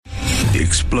The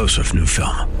explosive new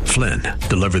film, Flynn,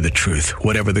 deliver the truth,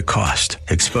 whatever the cost,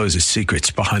 exposes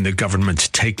secrets behind the government's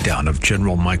takedown of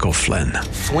General Michael Flynn.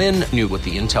 Flynn knew what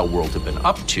the intel world had been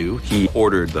up to. He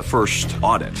ordered the first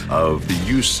audit of the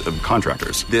use of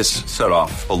contractors. This set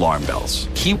off alarm bells.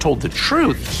 He told the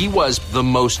truth. He was the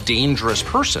most dangerous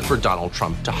person for Donald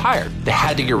Trump to hire. They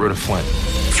had to get rid of Flynn.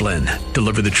 Flynn,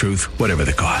 deliver the truth, whatever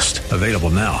the cost. Available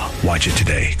now. Watch it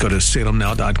today. Go to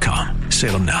salemnow.com.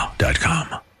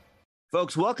 salemnow.com.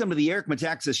 Folks, welcome to the Eric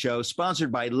Metaxas Show,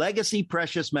 sponsored by Legacy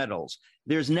Precious Metals.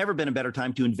 There's never been a better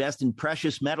time to invest in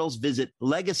precious metals. Visit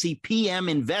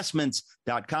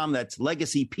legacypminvestments.com. That's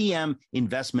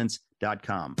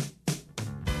legacypminvestments.com.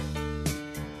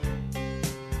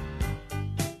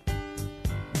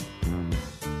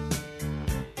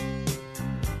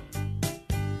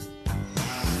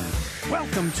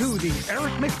 Welcome to the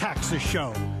Eric Metaxas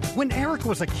Show. When Eric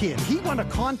was a kid, he won a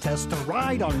contest to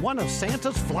ride on one of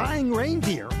Santa's flying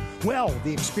reindeer. Well,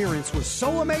 the experience was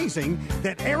so amazing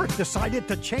that Eric decided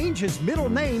to change his middle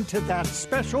name to that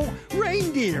special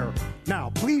reindeer.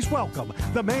 Now, please welcome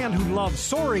the man who loves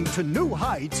soaring to new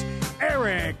heights,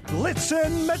 Eric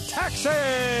Blitzen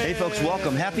Metaxas. Hey, folks,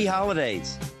 welcome. Happy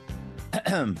holidays.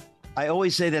 I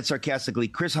always say that sarcastically.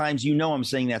 Chris Himes, you know I'm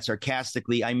saying that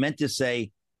sarcastically. I meant to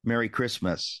say Merry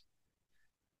Christmas.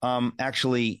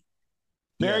 Actually,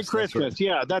 Merry Christmas.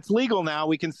 Yeah, that's legal now.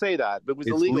 We can say that. But it was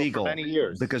illegal for many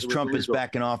years because Trump is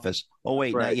back in office. Oh,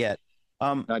 wait, right. Not yet.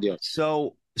 Not yet.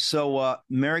 So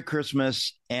Merry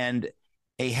Christmas and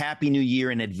a Happy New Year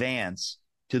in advance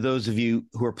to those of you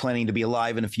who are planning to be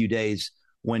alive in a few days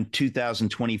when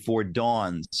 2024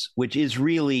 dawns, which is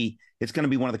really, it's going to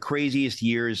be one of the craziest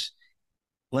years,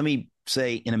 let me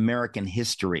say, in American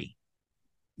history.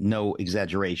 No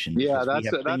exaggeration. Yeah, that's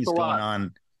a going lot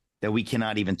on that we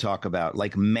cannot even talk about,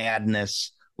 like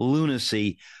madness,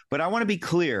 lunacy. But I want to be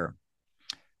clear.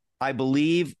 I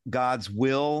believe God's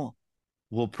will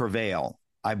prevail.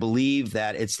 I believe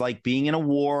that it's like being in a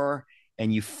war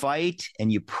and you fight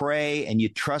and you pray and you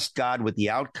trust God with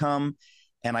the outcome.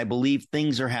 And I believe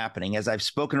things are happening. As I've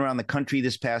spoken around the country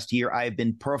this past year, I have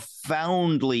been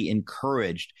profoundly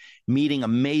encouraged, meeting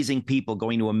amazing people,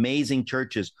 going to amazing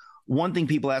churches. One thing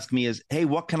people ask me is, hey,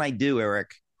 what can I do, Eric?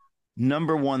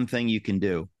 Number one thing you can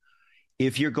do,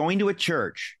 if you're going to a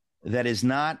church that is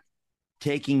not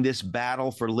taking this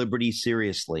battle for liberty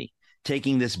seriously,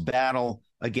 taking this battle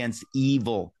against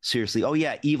evil seriously. Oh,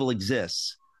 yeah, evil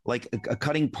exists. Like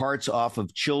cutting parts off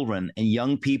of children and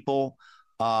young people.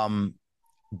 I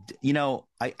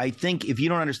think if you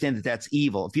don't understand that that's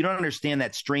evil, if you don't understand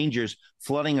that strangers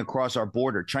flooding across our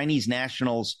border, Chinese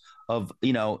nationals of,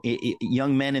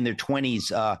 young men in their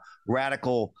 20s,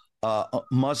 radical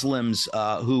Muslims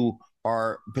who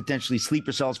are potentially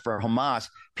sleeper cells for Hamas,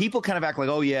 people kind of act like,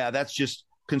 oh, yeah, that's just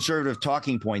conservative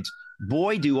talking points.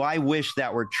 Boy, do I wish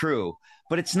that were true.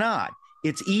 But it's not.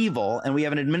 It's evil. And we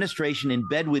have an administration in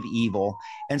bed with evil.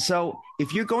 And so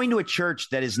if you're going to a church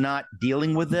that is not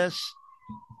dealing with this,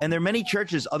 and there are many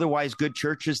churches, otherwise good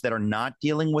churches, that are not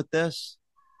dealing with this,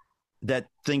 that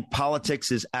think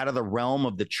politics is out of the realm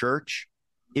of the church.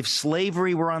 If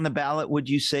slavery were on the ballot, would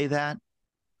you say that?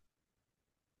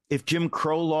 If Jim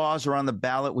Crow laws are on the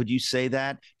ballot, would you say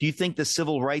that? Do you think the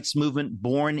civil rights movement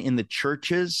born in the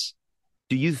churches,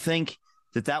 do you think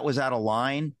that that was out of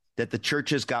line, that the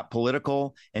churches got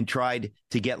political and tried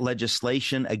to get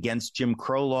legislation against Jim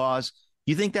Crow laws?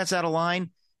 You think that's out of line?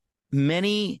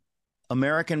 Many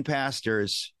American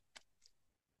pastors,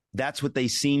 that's what they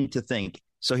seem to think.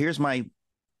 So here's my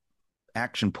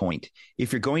action point.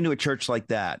 If you're going to a church like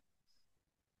that,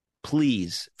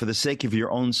 please, for the sake of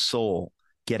your own soul,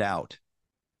 get out.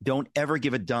 Don't ever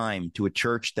give a dime to a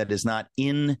church that is not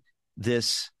in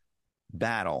this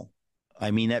battle. I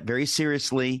mean that very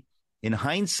seriously. In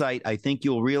hindsight, I think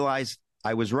you'll realize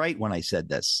I was right when I said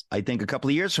this. I think a couple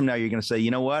of years from now, you're going to say,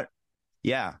 you know what?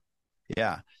 Yeah.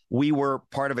 We were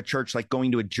part of a church like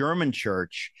going to a German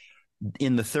church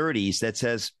in the 30s that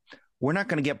says, we're not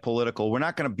going to get political. We're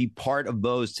not going to be part of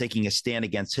those taking a stand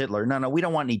against Hitler. No, we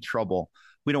don't want any trouble.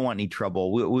 We don't want any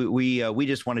trouble. We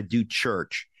just want to do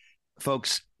church.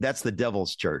 Folks, that's the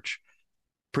devil's church.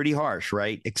 Pretty harsh,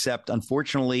 right? Except,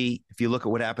 unfortunately, if you look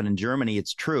at what happened in Germany,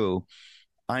 it's true.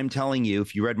 I'm telling you,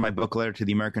 if you read my book, Letter to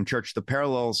the American Church, the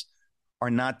parallels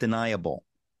are not deniable.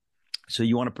 So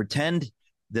you want to pretend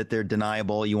that they're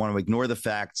deniable. You want to ignore the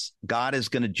facts. God is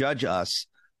going to judge us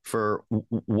for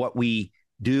what we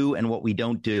do and what we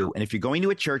don't do. And if you're going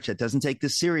to a church that doesn't take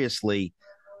this seriously,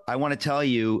 I want to tell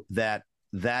you that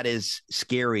that is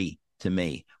scary to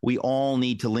me. We all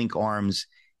need to link arms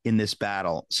in this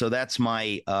battle. So that's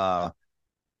my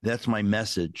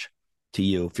message. to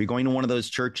you. If you're going to one of those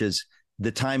churches,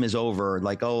 the time is over.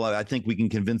 Like, oh, I think we can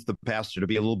convince the pastor to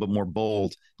be a little bit more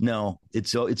bold. No,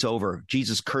 it's over.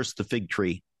 Jesus cursed the fig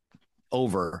tree.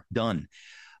 Over, done.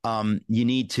 You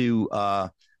need to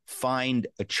find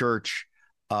a church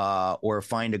or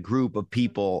find a group of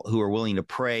people who are willing to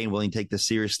pray and willing to take this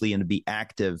seriously and to be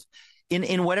active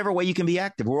in whatever way you can be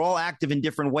active. We're all active in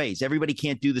different ways. Everybody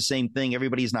can't do the same thing.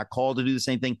 Everybody's not called to do the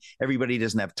same thing. Everybody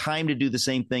doesn't have time to do the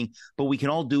same thing, but we can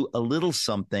all do a little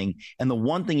something. And the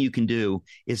one thing you can do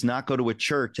is not go to a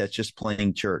church that's just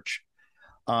playing church.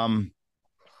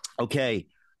 Okay.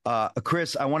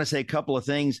 Chris, I want to say a couple of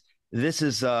things. This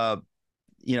is,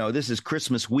 this is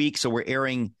Christmas week. So we're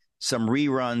airing some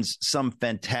reruns, some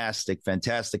fantastic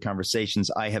conversations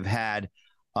I have had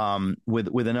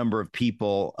with a number of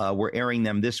people. We're airing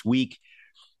them this week.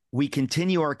 We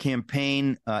continue our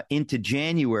campaign into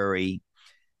January.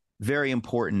 Very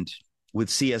important with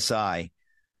CSI.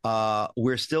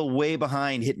 We're still way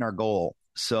behind hitting our goal.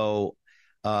 So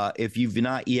if you've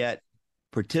not yet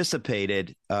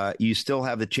participated, you still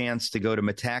have the chance to go to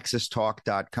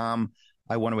metaxastalk.com.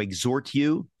 I want to exhort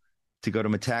you to go to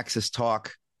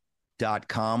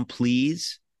metaxastalk.com.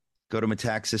 Please go to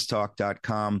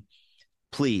metaxastalk.com.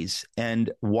 Please. And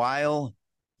while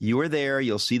you are there,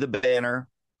 you'll see the banner.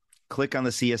 Click on the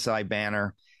CSI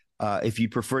banner. If you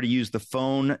prefer to use the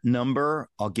phone number,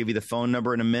 I'll give you the phone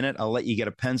number in a minute. I'll let you get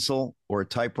a pencil or a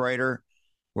typewriter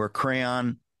or a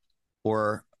crayon,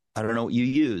 or I don't know what you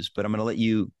use, but I'm going to let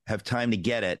you have time to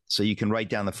get it so you can write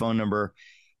down the phone number.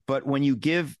 But when you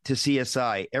give to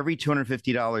CSI, every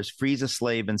 $250 frees a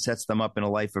slave and sets them up in a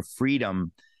life of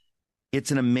freedom.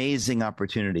 It's an amazing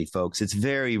opportunity, folks. It's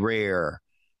very rare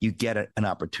you get an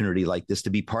opportunity like this to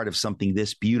be part of something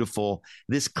this beautiful,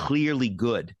 this clearly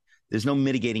good. There's no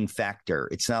mitigating factor.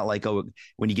 It's not like, oh,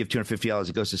 when you give $250,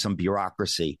 it goes to some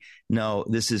bureaucracy. No,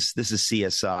 this is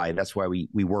CSI. That's why we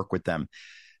work with them.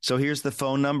 So here's the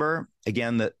phone number.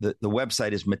 Again, the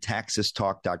website is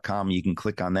metaxastalk.com. You can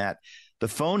click on that. The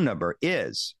phone number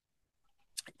is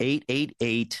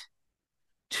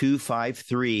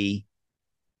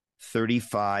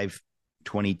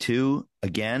 888-253-3522.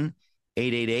 Again,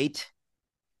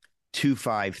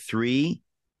 888-253-3522.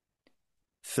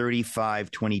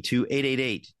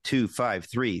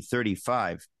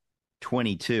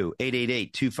 888-253-3522.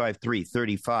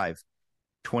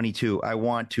 888-253-3522. I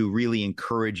want to really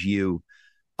encourage you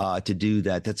to do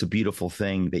that. That's a beautiful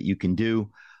thing that you can do.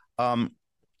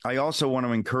 I also want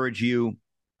to encourage you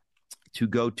to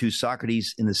go to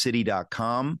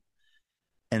SocratesInTheCity.com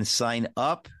and sign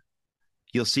up.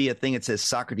 You'll see a thing that says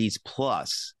Socrates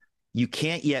Plus. You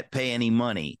can't yet pay any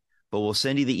money, but we'll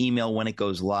send you the email when it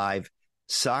goes live.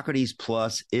 Socrates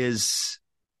Plus it's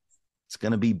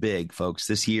going to be big, folks.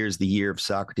 This year is the year of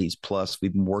Socrates Plus.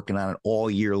 We've been working on it all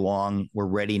year long. We're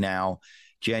ready now.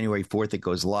 January 4th, it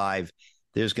goes live.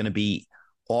 There's going to be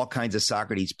all kinds of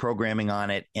Socrates programming on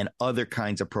it and other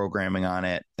kinds of programming on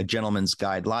it. A gentleman's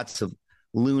guide, lots of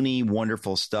loony,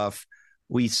 wonderful stuff.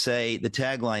 We say the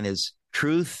tagline is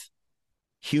truth,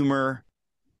 humor,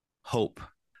 hope.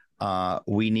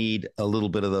 We need a little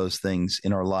bit of those things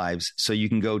in our lives. So you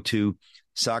can go to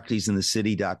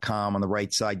SocratesInTheCity.com. On the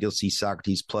right side, you'll see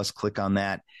Socrates Plus. Click on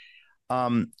that.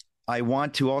 I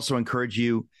want to also encourage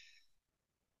you,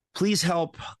 please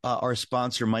help our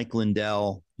sponsor, Mike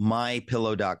Lindell,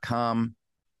 mypillow.com,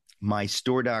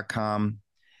 mystore.com.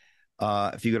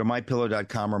 If you go to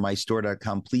mypillow.com or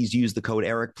mystore.com, please use the code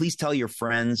Eric. Please tell your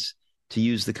friends to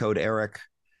use the code Eric.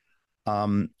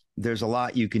 There's a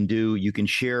lot you can do. You can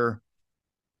share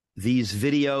these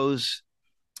videos.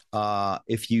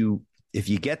 If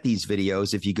you get these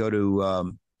videos, if you go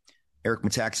to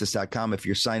ericmetaxas.com, if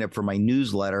you're signed up for my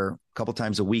newsletter, a couple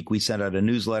times a week, we send out a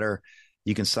newsletter.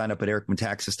 You can sign up at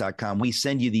ericmetaxas.com. We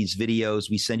send you these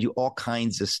videos. We send you all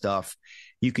kinds of stuff.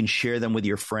 You can share them with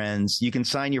your friends. You can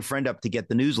sign your friend up to get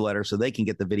the newsletter so they can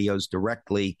get the videos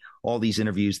directly, all these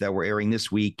interviews that we're airing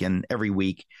this week and every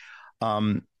week.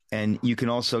 And you can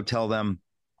also tell them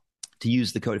to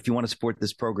use the code. If you want to support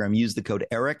this program, use the code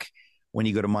Eric when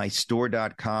you go to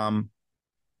mystore.com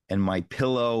and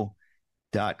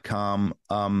mypillow.com.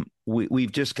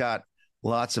 We've just got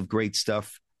lots of great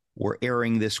stuff we're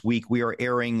airing this week. We are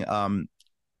airing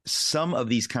some of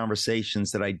these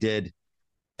conversations that I did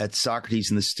at Socrates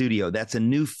in the Studio. That's a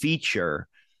new feature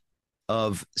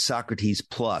of Socrates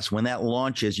Plus. When that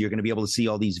launches, you're going to be able to see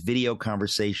all these video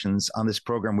conversations on this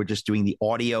program. We're just doing the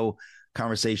audio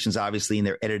conversations, obviously, and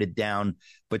they're edited down.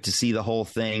 But to see the whole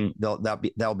thing,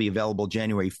 that'll be available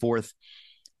January 4th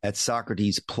at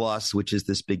Socrates Plus, which is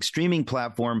this big streaming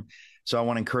platform. So I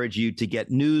want to encourage you to get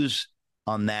news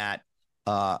on that.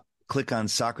 click on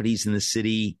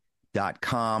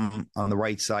SocratesInTheCity.com. On the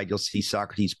right side, you'll see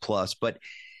Socrates Plus. But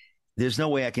there's no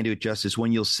way I can do it justice.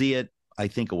 When you'll see it, I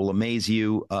think it will amaze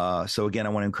you. So again, I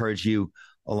want to encourage you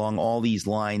along all these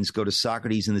lines. Go to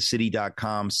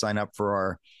SocratesInTheCity.com, sign up for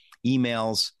our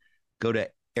emails. Go to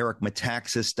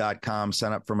ericmetaxas.com,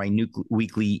 sign up for my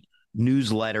weekly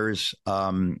newsletters,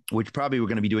 which probably we're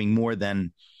going to be doing more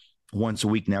than once a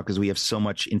week now because we have so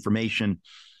much information.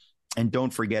 And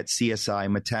don't forget CSI,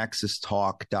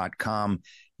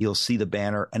 You'll see the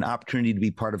banner, an opportunity to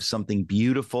be part of something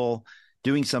beautiful,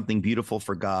 doing something beautiful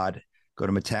for God. Go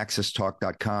to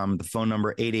metaxastalk.com. The phone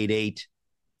number,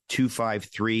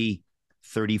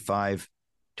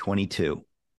 888-253-3522.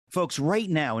 Folks, right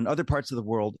now in other parts of the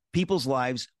world, people's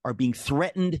lives are being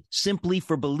threatened simply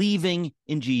for believing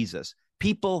in Jesus.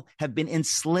 People have been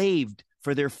enslaved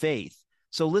for their faith.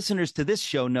 So listeners to this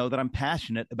show know that I'm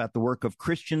passionate about the work of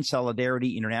Christian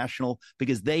Solidarity International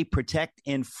because they protect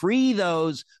and free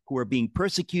those who are being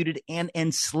persecuted and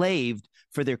enslaved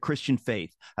for their Christian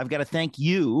faith. I've got to thank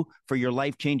you for your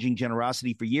life-changing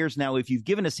generosity for years now. If you've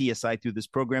given to CSI through this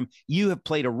program, you have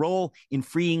played a role in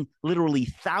freeing literally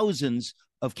thousands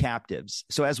of captives.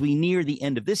 So as we near the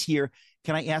end of this year,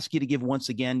 can I ask you to give once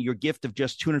again? Your gift of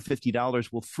just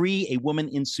 $250 will free a woman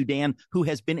in Sudan who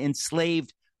has been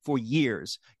enslaved for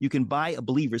years. You can buy a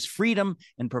believer's freedom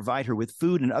and provide her with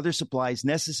food and other supplies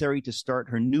necessary to start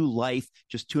her new life.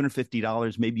 Just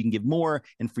 $250. Maybe you can give more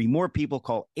and free more people.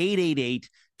 Call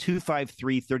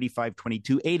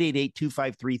 888-253-3522,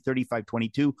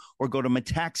 888-253-3522, or go to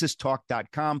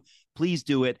metaxastalk.com. Please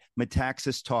do it,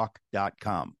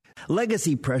 metaxastalk.com.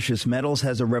 Legacy Precious Metals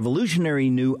has a revolutionary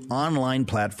new online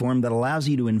platform that allows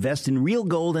you to invest in real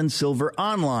gold and silver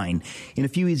online. In a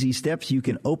few easy steps, you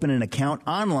can open an account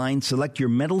online, select your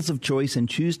metals of choice, and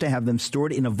choose to have them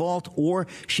stored in a vault or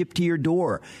shipped to your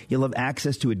door. You'll have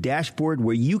access to a dashboard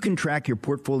where you can track your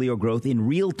portfolio growth in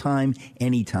real time,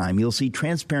 anytime. You'll see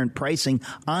transparent pricing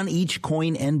on each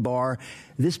coin and bar.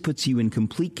 This puts you in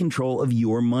complete control of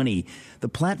your money. The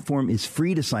platform is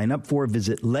free to sign up for.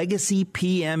 Visit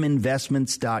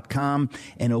LegacyPMInvestments.com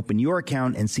and open your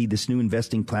account and see this new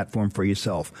investing platform for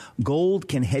yourself. Gold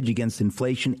can hedge against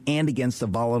inflation and against a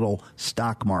volatile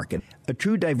stock market. A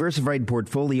true diversified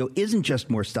portfolio isn't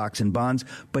just more stocks and bonds,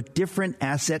 but different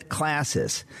asset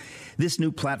classes. This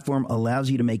new platform allows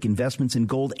you to make investments in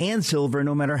gold and silver,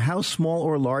 no matter how small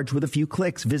or large, with a few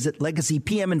clicks. Visit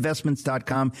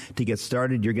LegacyPMInvestments.com to get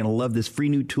started. You're going to love this free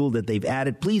new tool that they've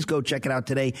added. Please go check it out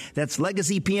today. That's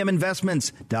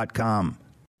LegacyPMInvestments.com.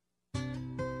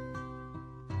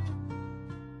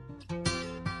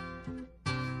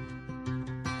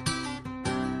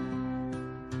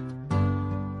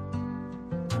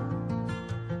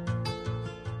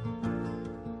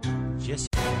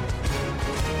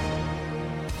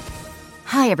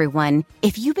 Hi, everyone.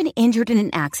 If you've been injured in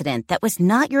an accident that was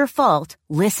not your fault,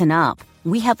 listen up.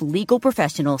 We have legal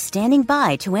professionals standing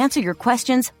by to answer your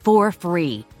questions for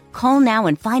free. Call now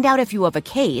and find out if you have a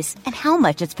case and how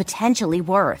much it's potentially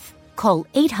worth. Call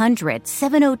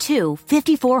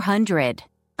 800-702-5400.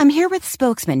 I'm here with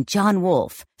spokesman John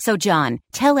Wolf. So, John,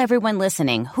 tell everyone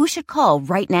listening who should call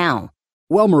right now.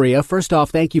 Well, Maria, first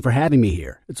off, thank you for having me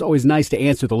here. It's always nice to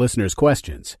answer the listeners'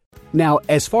 questions. Now,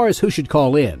 as far as who should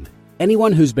call in,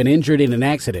 anyone who's been injured in an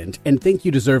accident and think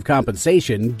you deserve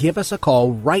compensation, give us a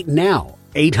call right now.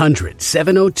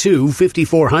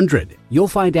 800-702-5400. You'll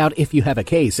find out if you have a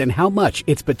case and how much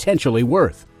it's potentially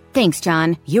worth. Thanks,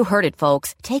 John. You heard it,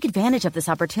 folks. Take advantage of this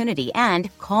opportunity and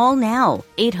call now.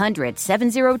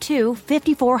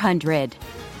 800-702-5400.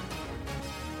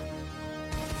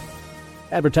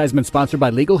 Advertisement sponsored by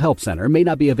Legal Help Center. May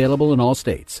not be available in all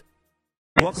states.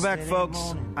 Welcome back,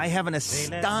 folks. I have an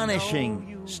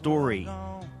astonishing story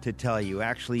to tell you.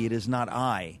 Actually, it is not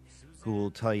I who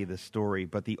will tell you this story,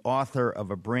 but the author of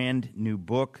a brand new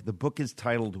book. The book is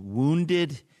titled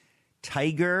Wounded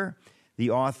Tiger. The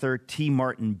author, T.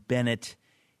 Martin Bennett,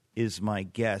 is my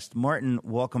guest. Martin,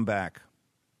 welcome back.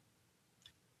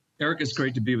 Eric, it's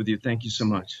great to be with you. Thank you so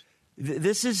much.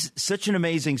 This is such an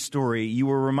amazing story. You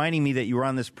were reminding me that you were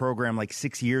on this program like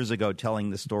 6 years ago telling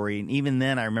the story. And even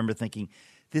then I remember thinking,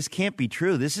 this can't be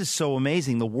true. This is so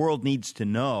amazing. The world needs to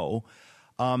know.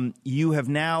 You have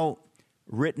now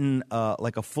written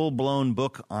like a full-blown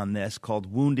book on this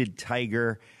called Wounded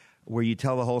Tiger, where you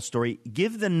tell the whole story.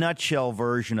 Give the nutshell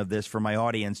version of this for my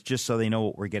audience, just so they know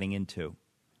what we're getting into.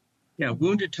 Yeah,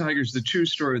 Wounded Tiger is the true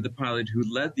story of the pilot who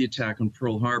led the attack on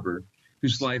Pearl Harbor,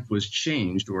 whose life was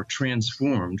changed or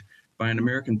transformed by an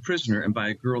American prisoner and by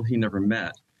a girl he never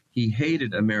met. He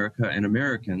hated America and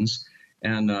Americans,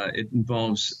 and it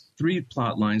involves three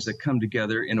plot lines that come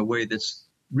together in a way that's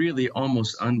really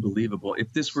almost unbelievable.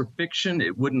 If this were fiction,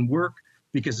 it wouldn't work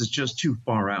because it's just too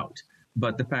far out.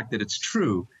 But the fact that it's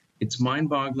true, it's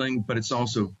mind-boggling, but it's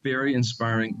also very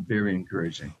inspiring, very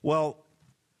encouraging. Well,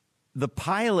 the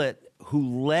pilot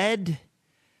who led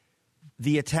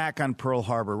the attack on Pearl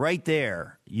Harbor, right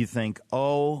there, you think,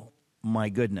 oh, my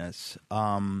goodness,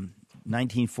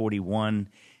 1941,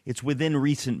 it's within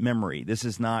recent memory. This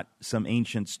is not some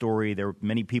ancient story. There are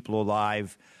many people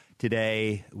alive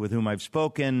today with whom I've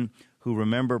spoken who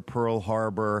remember Pearl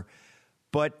Harbor.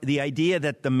 But the idea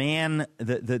that the man,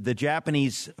 the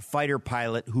Japanese fighter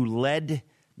pilot who led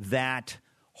that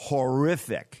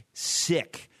horrific,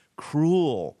 sick,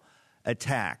 cruel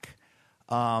attack,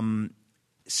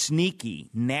 sneaky,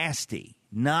 nasty,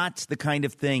 not the kind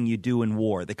of thing you do in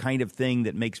war, the kind of thing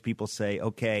that makes people say,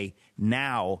 okay,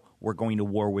 now we're going to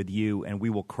war with you and we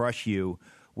will crush you,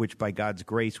 which by God's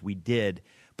grace we did.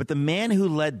 But the man who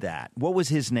led that, what was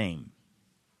his name?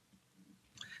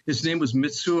 His name was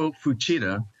Mitsuo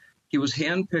Fuchida. He was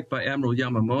handpicked by Admiral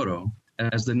Yamamoto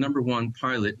as the #1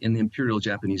 pilot in the Imperial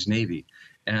Japanese Navy.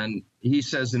 And he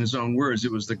says in his own words,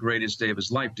 it was the greatest day of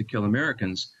his life to kill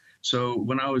Americans. So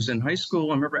when I was in high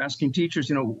school, I remember asking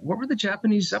teachers, what were the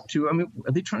Japanese up to? I mean,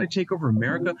 are they trying to take over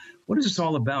America? What is this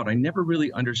all about? I never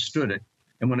really understood it.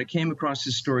 And when I came across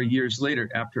this story years later,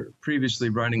 after previously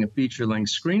writing a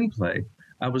feature-length screenplay,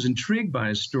 I was intrigued by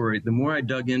his story. The more I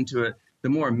dug into it, the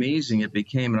more amazing it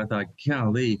became. And I thought,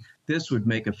 golly, this would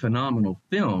make a phenomenal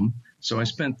film. So I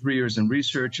spent 3 years in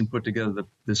research and put together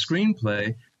the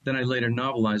screenplay. Then I later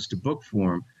novelized to book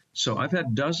form. So I've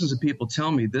had dozens of people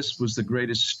tell me this was the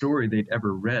greatest story they'd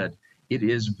ever read. It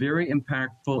is very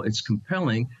impactful. It's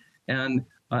compelling. And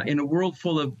in a world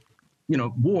full of,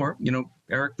 war,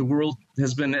 Eric, the world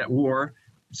has been at war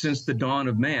since the dawn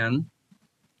of man.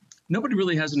 Nobody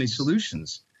really has any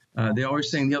solutions. They're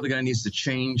always saying the other guy needs to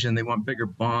change and they want bigger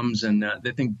bombs and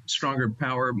they think stronger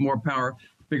power, more power,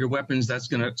 bigger weapons, that's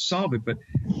going to solve it. But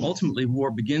ultimately,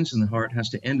 war begins in the heart, has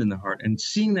to end in the heart. And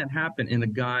seeing that happen in a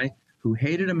guy who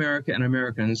hated America and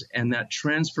Americans and that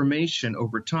transformation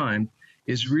over time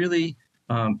is really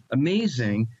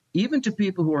amazing, even to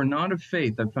people who are not of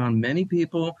faith. I've found many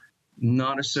people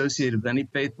not associated with any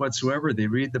faith whatsoever. They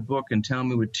read the book and tell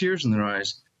me with tears in their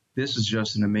eyes, this is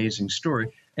just an amazing story.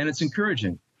 And it's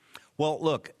encouraging. Well,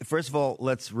 look, first of all,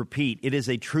 let's repeat. It is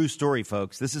a true story,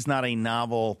 folks. This is not a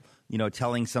novel,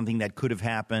 telling something that could have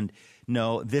happened.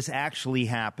 No, this actually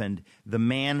happened. The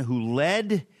man who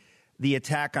led the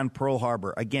attack on Pearl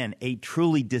Harbor, again, a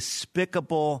truly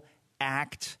despicable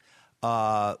act.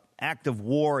 Act of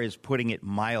war is putting it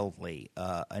mildly.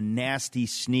 A nasty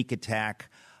sneak attack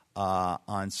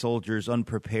on soldiers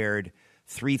unprepared,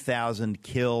 3,000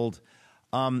 killed.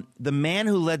 The man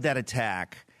who led that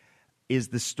attack is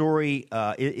the story,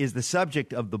 is the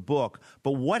subject of the book.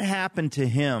 But what happened to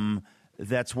him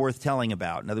that's worth telling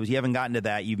about? In other words, you haven't gotten to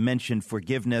that. You mentioned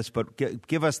forgiveness, but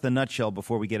give us the nutshell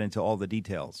before we get into all the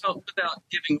details. Well, without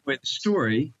giving away the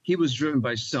story, he was driven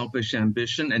by selfish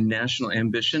ambition and national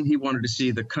ambition. He wanted to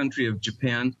see the country of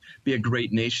Japan be a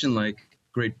great nation like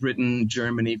Great Britain,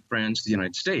 Germany, France, the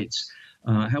United States.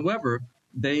 However,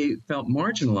 they felt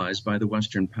marginalized by the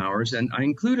Western powers. And I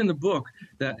include in the book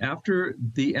that after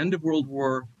the end of World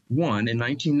War I in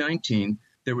 1919,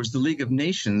 there was the League of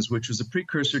Nations, which was a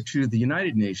precursor to the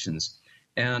United Nations.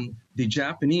 And the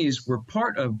Japanese were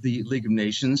part of the League of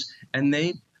Nations, and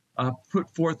they put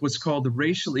forth what's called the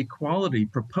Racial Equality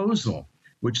Proposal,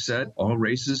 which said all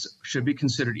races should be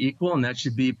considered equal, and that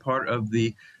should be part of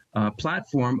the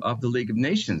platform of the League of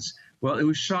Nations. Well, it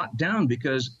was shot down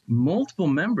because multiple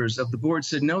members of the board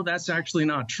said, no, that's actually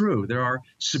not true. There are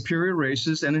superior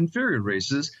races and inferior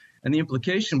races. And the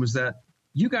implication was that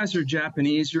you guys are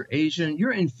Japanese, you're Asian,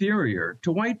 you're inferior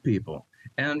to white people.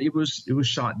 And it was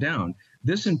shot down.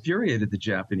 This infuriated the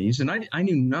Japanese. And I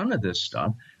knew none of this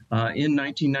stuff. In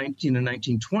 1919 and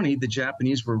 1920, the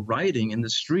Japanese were rioting in the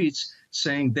streets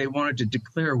saying they wanted to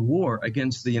declare war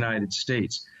against the United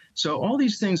States. So all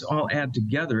these things all add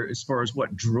together as far as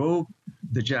what drove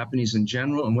the Japanese in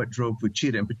general and what drove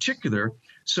Fuchida in particular.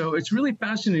 So it's really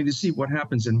fascinating to see what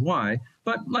happens and why.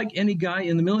 But like any guy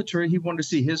in the military, he wanted to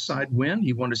see his side win.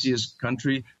 He wanted to see his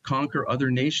country conquer other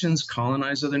nations,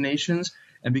 colonize other nations,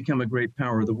 and become a great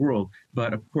power of the world.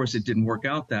 But of course, it didn't work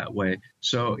out that way.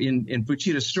 So in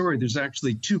Fuchida's story, there's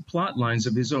actually two plot lines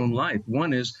of his own life.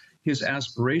 One is his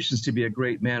aspirations to be a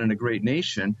great man and a great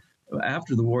nation.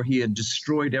 After the war, he had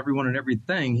destroyed everyone and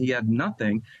everything. He had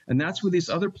nothing. And that's where these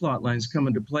other plot lines come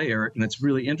into play, Eric, and it's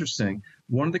really interesting.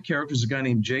 One of the characters is a guy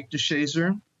named Jake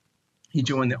DeShazer. He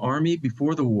joined the Army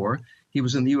before the war. He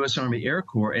was in the U.S. Army Air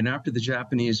Corps, and after the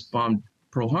Japanese bombed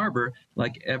Pearl Harbor,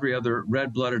 like every other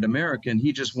red-blooded American,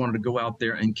 he just wanted to go out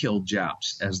there and kill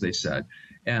Japs, as they said.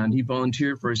 And he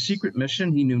volunteered for a secret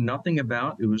mission he knew nothing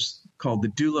about. It was called the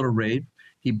Doolittle Raid.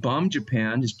 He bombed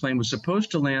Japan. His plane was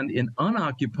supposed to land in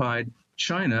unoccupied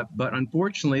China, but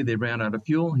unfortunately they ran out of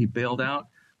fuel. He bailed out,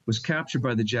 was captured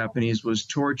by the Japanese, was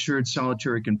tortured,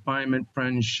 solitary confinement,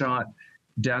 friends shot,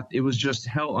 death. It was just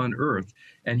hell on earth.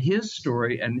 And his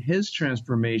story and his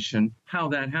transformation, how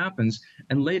that happens,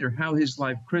 and later how his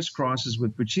life crisscrosses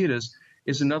with Fuchida's,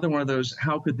 is another one of those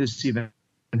how could this even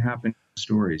happen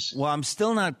stories. Well, I'm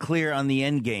still not clear on the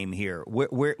end game here.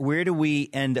 Where do we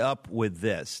end up with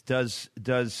this? Does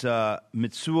Mitsuo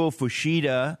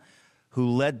Fuchida, who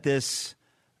led this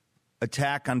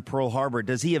attack on Pearl Harbor,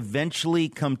 does he eventually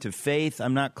come to faith?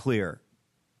 I'm not clear.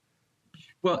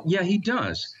 Well, yeah, he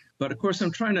does. But, of course,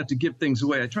 I'm trying not to give things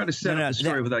away. I try to set up the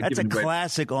story without giving it away. That's a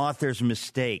classic author's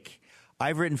mistake.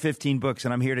 I've written 15 books,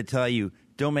 and I'm here to tell you,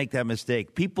 don't make that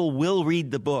mistake. People will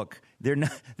read the book. They're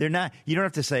not. You don't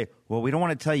have to say, well, we don't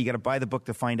want to tell you. You got to buy the book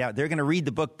to find out. They're going to read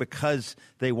the book because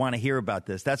they want to hear about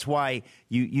this. That's why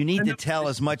you need to tell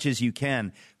as much as you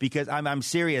can, because I'm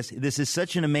serious. This is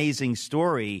such an amazing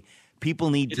story.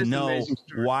 People need to know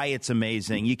why it's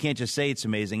amazing. You can't just say it's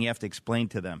amazing. You have to explain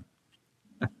to them.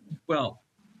 Well,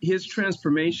 his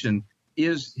transformation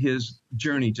is his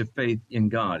journey to faith in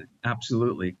God.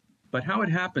 Absolutely. But how it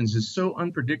happens is so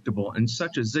unpredictable and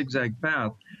such a zigzag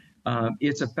path.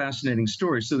 It's a fascinating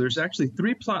story. So there's actually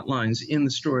 3 plot lines in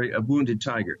the story of Wounded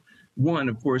Tiger. One,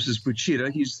 of course, is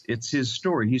Fuchida. It's his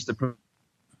story. He's the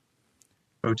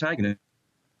protagonist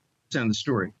in the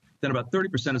story. Then about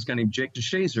 30% is a guy named Jake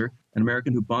DeShazer, an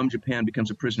American who bombed Japan,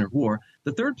 becomes a prisoner of war.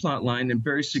 The third plot line, and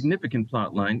very significant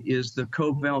plot line, is the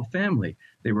Covell family.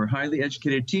 They were highly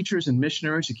educated teachers and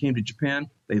missionaries who came to Japan.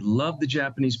 They loved the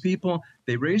Japanese people.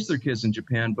 They raised their kids in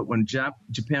Japan, but when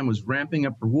Japan was ramping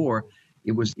up for war,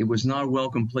 it was not a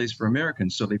welcome place for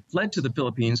Americans. So they fled to the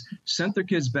Philippines, sent their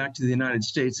kids back to the United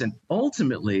States, and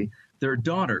ultimately their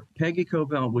daughter, Peggy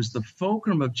Covell, was the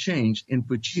fulcrum of change in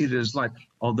Fuchida's life,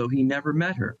 although he never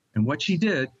met her. And what she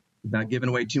did, without giving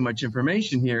away too much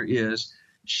information here, is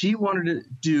she wanted to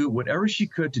do whatever she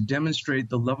could to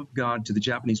demonstrate the love of God to the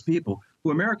Japanese people,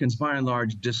 who Americans, by and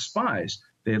large, despised.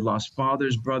 They had lost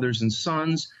fathers, brothers, and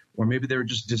sons, or maybe they were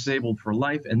just disabled for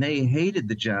life, and they hated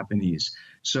the Japanese.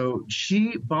 So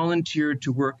she volunteered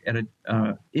to work at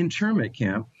an internment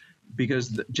camp because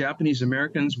the Japanese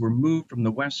Americans were moved from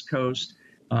the West Coast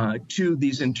to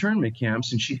these internment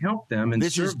camps, and she helped them. And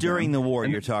this is during the war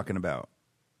you're talking about.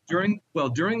 During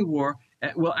the war,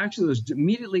 well, actually, it was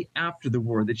immediately after the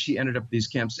war that she ended up at these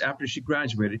camps. After she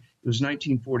graduated, it was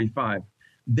 1945.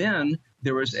 Then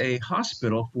there was a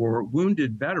hospital for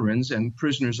wounded veterans and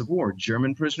prisoners of war,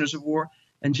 German prisoners of war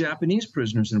and Japanese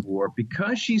prisoners of war.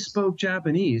 Because she spoke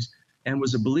Japanese and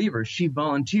was a believer, she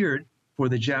volunteered for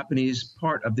the Japanese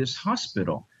part of this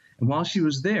hospital. And while she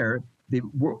was there,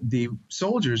 the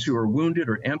soldiers who were wounded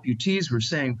or amputees were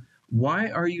saying, "Why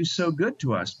are you so good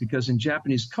to us?" Because in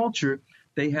Japanese culture,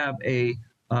 they have a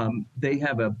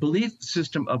belief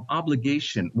system of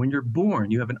obligation. When you're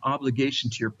born, you have an obligation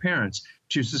to your parents,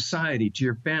 to society, to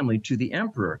your family, to the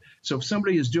emperor. So if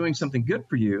somebody is doing something good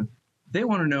for you, they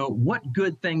want to know what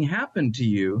good thing happened to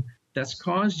you that's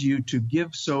caused you to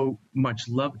give so much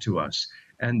love to us.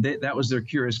 And that was their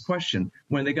curious question.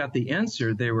 When they got the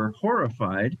answer, they were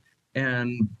horrified,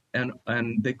 and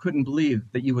they couldn't believe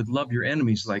that you would love your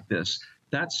enemies like this.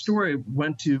 That story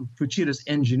went to Fuchida's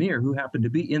engineer, who happened to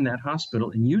be in that hospital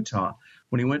in Utah.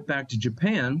 When he went back to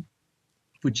Japan,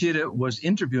 Fuchida was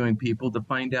interviewing people to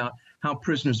find out how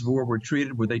prisoners of war were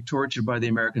treated, were they tortured by the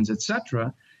Americans,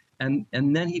 etc. And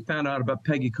then he found out about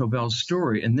Peggy Covell's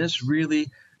story, and this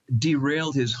really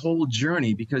derailed his whole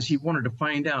journey because he wanted to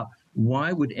find out,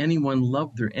 why would anyone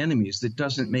love their enemies? That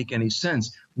doesn't make any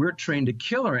sense. We're trained to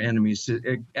kill our enemies,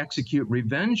 to execute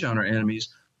revenge on our enemies.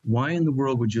 Why in the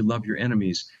world would you love your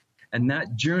enemies? And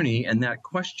that journey and that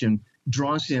question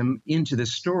draws him into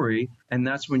this story, and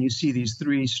that's when you see these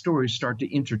 3 stories start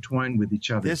to intertwine with each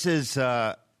other. This is,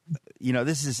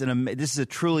 this is a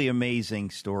truly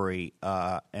amazing story,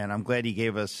 and I'm glad he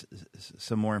gave us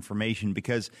some more information,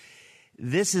 because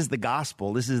this is the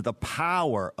gospel. This is the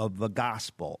power of the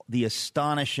gospel, the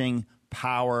astonishing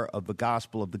power of the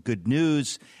gospel, of the good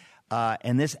news.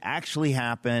 And this actually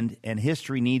happened, and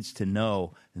history needs to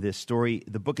know this story.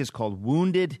 The book is called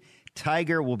Wounded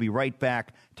Tiger. We'll be right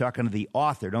back talking to the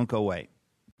author. Don't go away.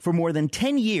 For more than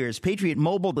 10 years, Patriot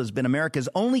Mobile has been America's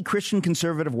only Christian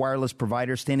conservative wireless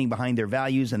provider, standing behind their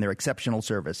values and their exceptional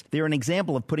service. They're an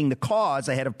example of putting the cause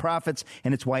ahead of profits,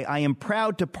 and it's why I am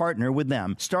proud to partner with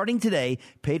them. Starting today,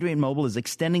 Patriot Mobile is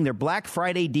extending their Black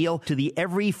Friday deal to the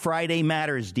Every Friday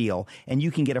Matters deal, and you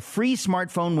can get a free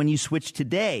smartphone when you switch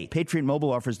today. Patriot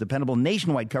Mobile offers dependable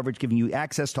nationwide coverage, giving you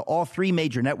access to all three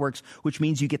major networks, which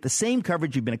means you get the same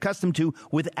coverage you've been accustomed to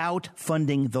without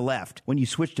funding the left. When you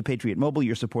switch to Patriot Mobile,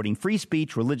 you're supporting free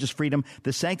speech, religious freedom,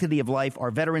 the sanctity of life,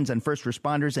 our veterans and first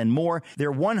responders, and more.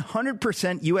 Their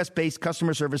 100% U.S.-based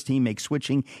customer service team makes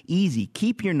switching easy.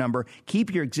 Keep your number,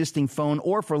 keep your existing phone,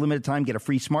 or for a limited time, get a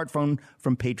free smartphone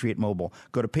from Patriot Mobile.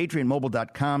 Go to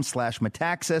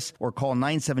patriotmobile.com/Metaxas or call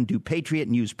 972-PATRIOT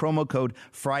and use promo code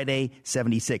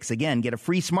Friday76. Again, get a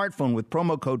free smartphone with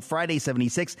promo code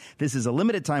Friday76. This is a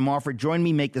limited time offer. Join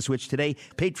me, make the switch today.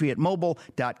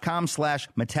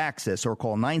 patriotmobile.com/Metaxas or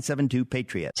call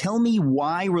 972-PATRIOT. Tell me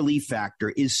why Relief Factor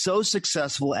is so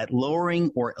successful at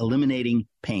lowering or eliminating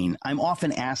pain. I'm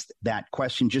often asked that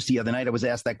question. Just the other night, I was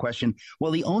asked that question.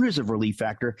 Well, the owners of Relief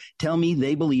Factor tell me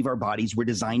they believe our bodies were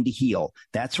designed to heal.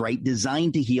 That's right,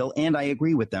 designed to heal, and I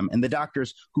agree with them. And the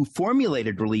doctors who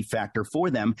formulated Relief Factor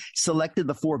for them selected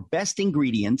the 4 best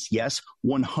ingredients, yes,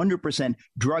 100%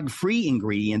 drug-free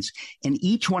ingredients, and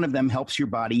each one of them helps your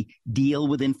body deal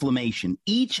with inflammation.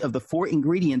 Each of the 4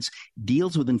 ingredients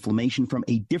deals with inflammation from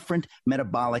a different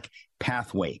metabolic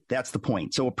pathway. That's the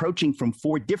point. So approaching from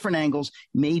 4 different angles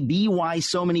may be why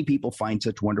so many people find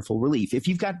such wonderful relief. If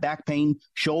you've got back pain,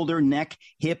 shoulder, neck,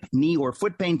 hip, knee, or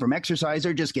foot pain from exercise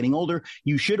or just getting older,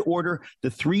 you should order the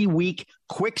 3-week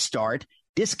quick start,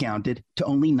 discounted to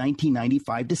only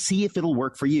 $19.95 to see if it'll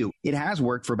work for you. It has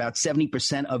worked for about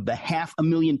 70% of the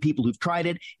 500,000 people who've tried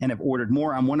it and have ordered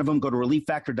more. I'm one of them. Go to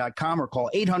relieffactor.com or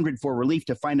call 800-4RELIEF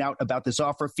to find out about this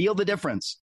offer. Feel the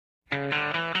difference.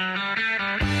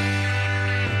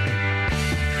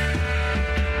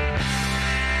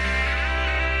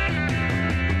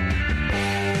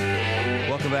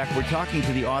 Welcome back. We're talking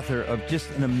to the author of just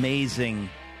an amazing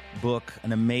book,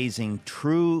 an amazing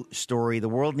true story. The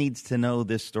world needs to know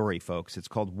this story, folks. It's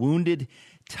called Wounded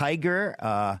Tiger.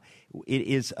 It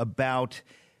is about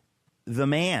the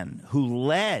man who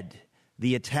led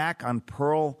the attack on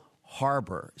Pearl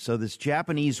Harbor. So this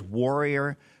Japanese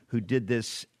warrior who did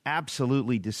this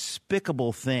absolutely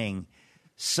despicable thing,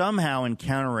 somehow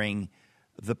encountering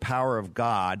the power of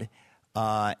God,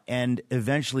 and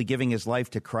eventually giving his life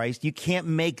to Christ. You can't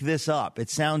make this up. It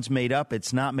sounds made up.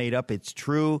 It's not made up. It's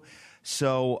true.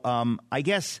 So I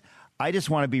guess I just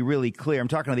want to be really clear. I'm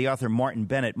talking to the author, Martin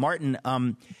Bennett. Martin,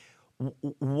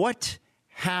 what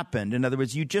happened? In other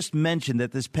words, you just mentioned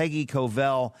that this Peggy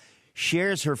Covell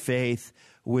shares her faith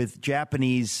with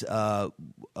Japanese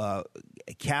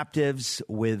captives,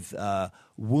 with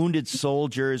wounded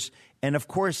soldiers. And, of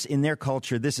course, in their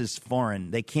culture, this is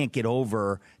foreign. They can't get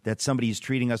over that somebody is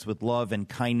treating us with love and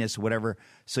kindness, whatever.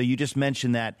 So you just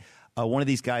mentioned that one of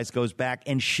these guys goes back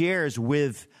and shares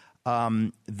with the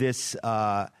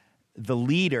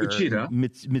leader,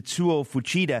 Mitsuo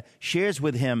Fuchida, shares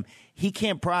with him. He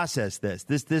can't process this.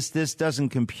 This doesn't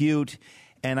compute.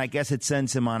 And I guess it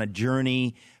sends him on a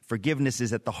journey. Forgiveness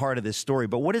is at the heart of this story.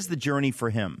 But what is the journey for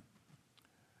him?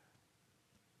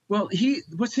 Well,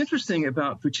 what's interesting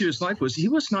about Fuchida's life was he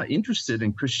was not interested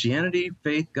in Christianity,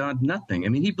 faith, God, nothing. I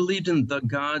mean, he believed in the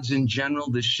gods in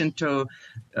general, the Shinto,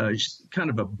 kind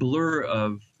of a blur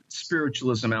of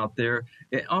spiritualism out there,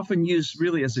 often used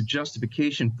really as a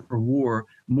justification for war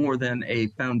more than a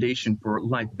foundation for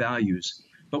life values.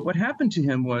 But what happened to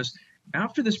him was,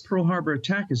 after this Pearl Harbor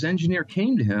attack, his engineer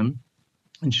came to him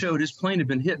and showed his plane had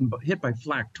been hit by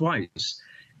flak twice.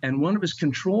 And one of his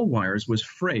control wires was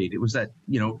frayed. It was that,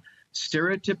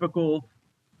 stereotypical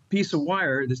piece of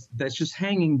wire that's just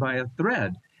hanging by a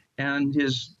thread. And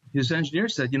his engineer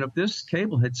said, if this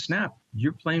cable had snapped,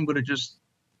 your plane would have just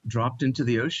dropped into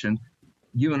the ocean.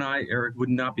 You and I, Eric, would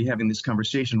not be having this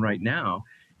conversation right now.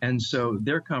 And so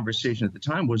their conversation at the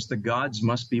time was the gods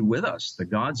must be with us. The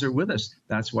gods are with us.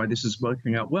 That's why this is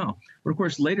working out well. But, of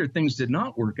course, later things did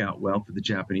not work out well for the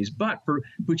Japanese. But for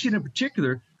Fuchida in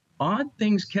particular, odd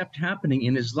things kept happening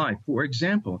in his life. For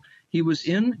example, he was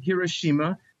in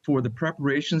Hiroshima for the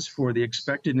preparations for the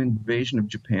expected invasion of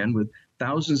Japan with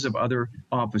thousands of other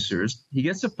officers. He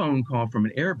gets a phone call from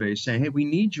an airbase saying, hey, we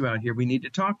need you out here. We need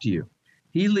to talk to you.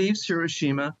 He leaves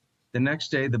Hiroshima. The next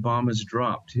day, the bomb is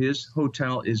dropped. His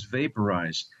hotel is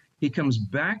vaporized. He comes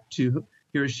back to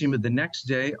Hiroshima the next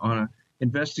day on an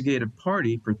investigative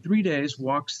party for 3 days,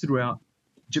 walks throughout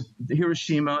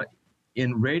Hiroshima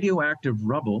in radioactive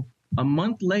rubble. A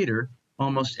month later,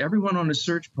 almost everyone on his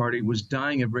search party was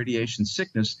dying of radiation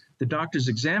sickness. The doctors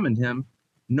examined him,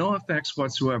 no effects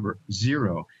whatsoever,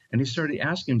 zero. And he started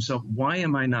asking himself, why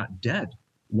am I not dead?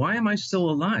 Why am I still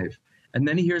alive? And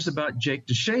then he hears about Jake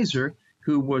DeShazer,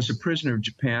 who was a prisoner of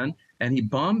Japan, and he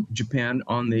bombed Japan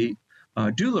on the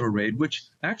Doolittle raid, which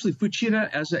actually Fuchida,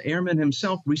 as an airman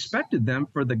himself, respected them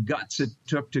for the guts it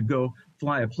took to go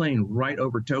fly a plane right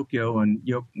over Tokyo and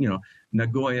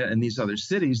Nagoya and these other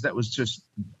cities. That was just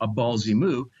a ballsy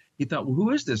move. He thought, well,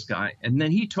 who is this guy? And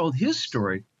then he told his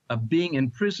story of being in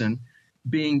prison,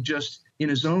 being just, in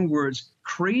his own words,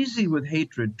 crazy with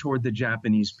hatred toward the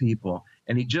Japanese people.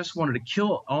 And he just wanted to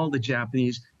kill all the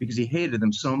Japanese because he hated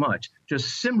them so much,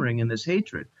 just simmering in this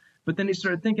hatred. But then he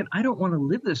started thinking, I don't want to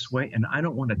live this way, and I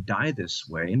don't want to die this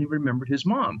way. And he remembered his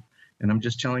mom. And I'm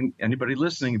just telling anybody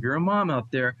listening, if you're a mom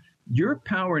out there, your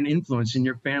power and influence in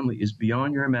your family is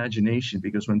beyond your imagination,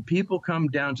 because when people come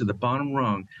down to the bottom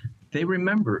rung, they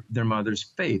remember their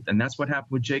mother's faith. And that's what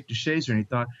happened with Jake DeShazer. And he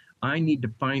thought, I need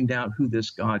to find out who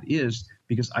this God is,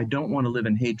 because I don't want to live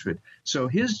in hatred. So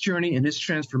his journey and his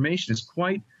transformation is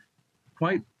quite,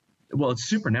 well, it's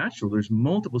supernatural. There's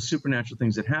multiple supernatural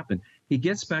things that happen. He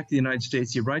gets back to the United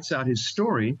States. He writes out his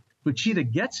story.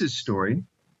 Fuchida gets his story.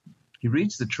 He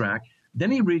reads the tract.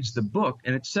 Then he reads the book,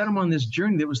 and it set him on this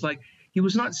journey that was like he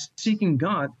was not seeking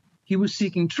God. He was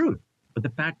seeking truth. But the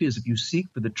fact is, if you seek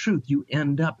for the truth, you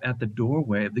end up at the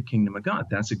doorway of the kingdom of God.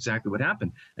 That's exactly what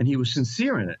happened. And he was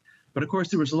sincere in it. But, of course,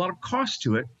 there was a lot of cost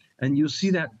to it, and you'll see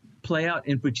that play out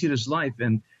in Fuchida's life.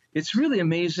 And it's really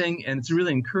amazing, and it's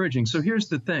really encouraging. So here's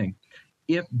the thing.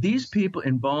 If these people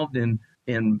involved in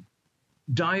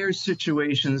dire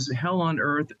situations, hell on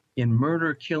earth, in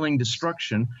murder, killing,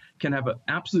 destruction, can have an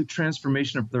absolute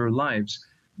transformation of their lives,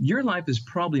 your life is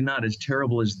probably not as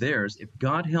terrible as theirs. If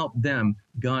God helped them,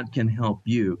 God can help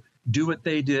you. Do what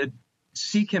they did,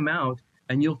 seek him out,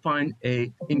 and you'll find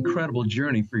an incredible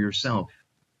journey for yourself.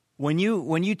 When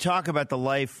you talk about the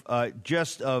life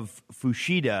just of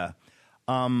Fuchida,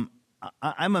 I'm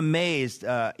amazed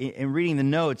in reading the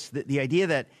notes that the idea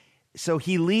that, so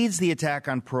he leads the attack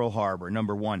on Pearl Harbor,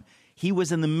 number one. He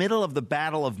was in the middle of the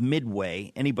Battle of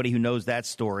Midway. Anybody who knows that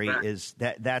story is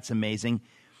that's amazing.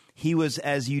 He was,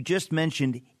 as you just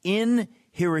mentioned, in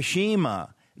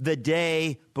Hiroshima the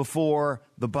day before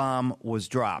the bomb was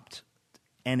dropped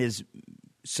and is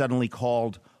suddenly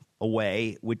called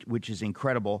away, which is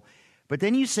incredible. But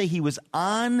then you say he was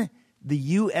on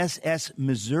the USS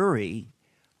Missouri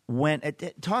when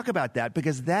talk about that,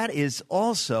 because that is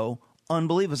also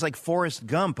unbelievable. It's like Forrest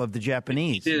Gump of the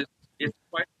Japanese. It's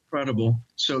quite incredible.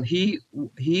 So he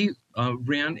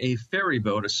ran a ferry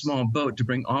boat, a small boat, to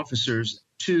bring officers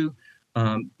to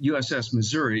USS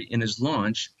Missouri in his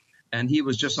launch, and he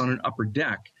was just on an upper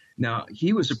deck. Now,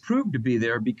 he was approved to be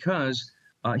there because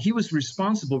he was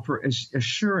responsible for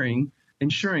ensuring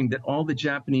that all the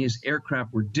Japanese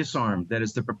aircraft were disarmed, that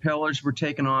is, the propellers were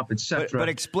taken off, etc. But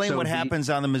explain what happens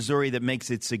on the Missouri that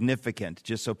makes it significant,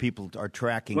 just so people are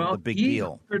tracking the big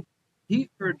deal.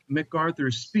 He heard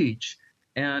MacArthur's speech,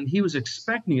 and he was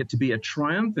expecting it to be a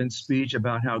triumphant speech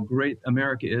about how great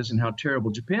America is and how terrible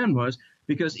Japan was,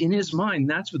 because in his mind,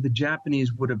 that's what the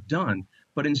Japanese would have done.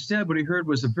 But instead, what he heard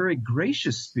was a very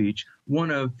gracious speech,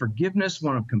 one of forgiveness,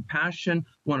 one of compassion,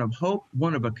 one of hope,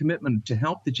 one of a commitment to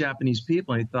help the Japanese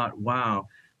people. And he thought, wow,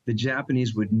 the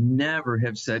Japanese would never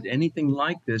have said anything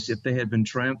like this if they had been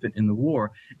triumphant in the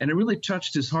war. And it really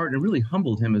touched his heart and really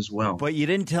humbled him as well. But you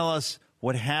didn't tell us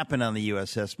what happened on the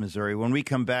USS Missouri. When we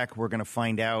come back, we're going to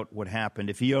find out what happened.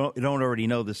 If you don't already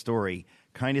know the story,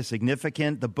 kind of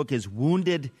significant. The book is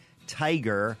Wounded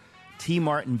Tiger. T.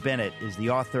 Martin Bennett is the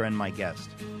author and my guest.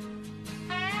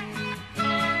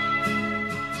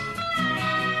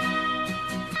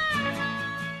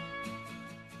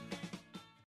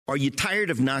 Are you tired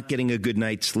of not getting a good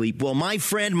night's sleep? Well, my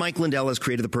friend Mike Lindell has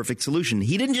created the perfect solution.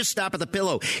 He didn't just stop at the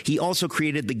pillow. He also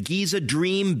created the Giza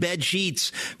Dream Bed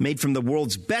Sheets, made from the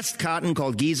world's best cotton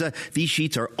called Giza. These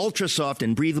sheets are ultra soft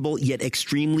and breathable, yet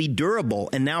extremely durable.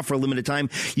 And now, for a limited time,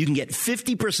 you can get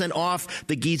 50% off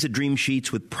the Giza Dream Sheets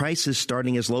with prices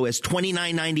starting as low as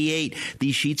 $29.98.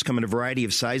 These sheets come in a variety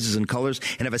of sizes and colors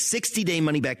and have a 60-day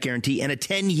money-back guarantee and a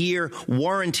 10-year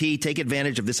warranty. Take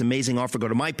advantage of this amazing offer. Go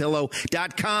to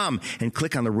mypillow.com. MyPillow.com and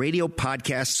click on the radio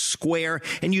podcast square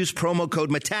and use promo code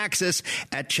Metaxas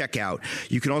at checkout.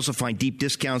 You can also find deep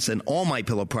discounts on all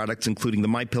MyPillow products, including the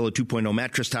MyPillow 2.0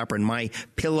 mattress topper and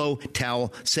MyPillow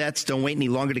towel sets. Don't wait any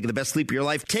longer to get the best sleep of your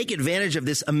life. Take advantage of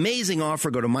this amazing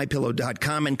offer. Go to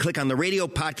MyPillow.com and click on the radio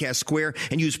podcast square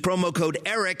and use promo code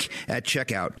ERIC at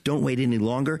checkout. Don't wait any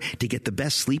longer to get the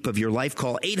best sleep of your life.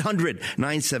 Call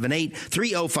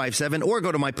 800-978-3057 or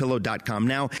go to MyPillow.com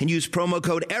now and use promo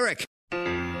code ERIC.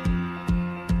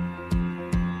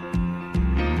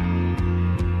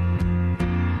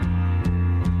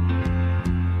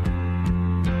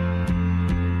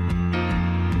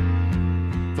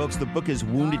 Folks, the book is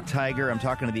Wounded Tiger. I'm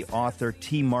talking to the author,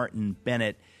 T. Martin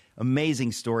Bennett.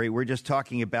 Amazing story. We're just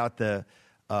talking about the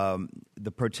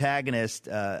protagonist,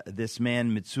 this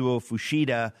man, Mitsuo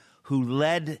Fuchida, who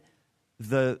led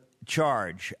the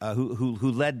charge,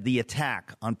 who led the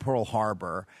attack on Pearl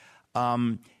Harbor,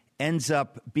 ends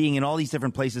up being in all these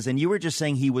different places. And you were just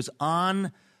saying he was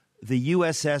on the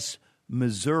USS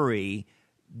Missouri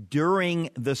during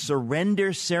the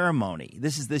surrender ceremony.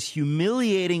 This is this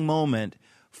humiliating moment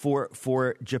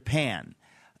for Japan.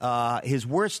 His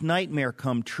worst nightmare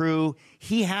come true.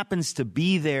 He happens to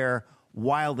be there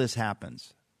while this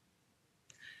happens.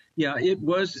 Yeah, it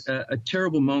was a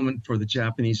terrible moment for the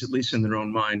Japanese, at least in their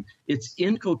own mind. It's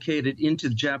inculcated into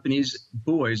the Japanese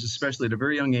boys, especially at a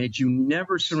very young age. You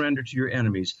never surrender to your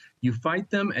enemies. You fight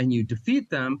them and you defeat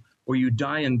them, or you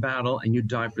die in battle and you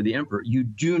die for the emperor. You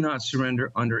do not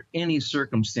surrender under any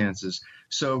circumstances.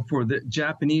 So for the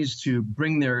Japanese to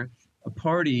bring their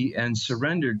party and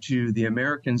surrender to the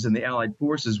Americans and the Allied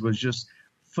forces was just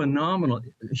phenomenal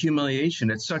humiliation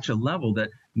at such a level that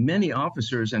many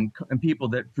officers and people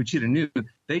that Fuchida knew,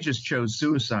 they just chose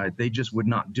suicide. They just would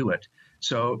not do it.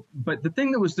 So, but the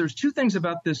thing there's two things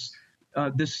about this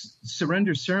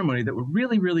surrender ceremony that were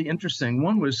really, really interesting.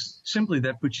 One was simply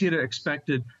that Fuchida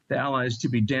expected the Allies to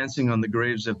be dancing on the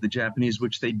graves of the Japanese,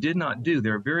 which they did not do. They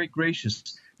were very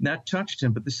gracious. And that touched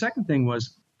him. But the second thing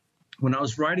was, when I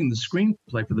was writing the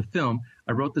screenplay for the film,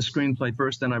 I wrote the screenplay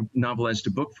first, then I novelized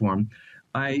a book form.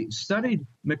 I studied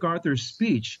MacArthur's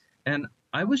speech, and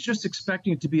I was just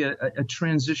expecting it to be a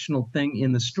transitional thing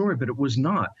in the story, but it was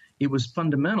not. It was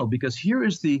fundamental, because here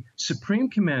is the supreme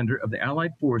commander of the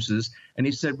Allied forces, and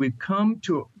he said, we've come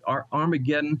to our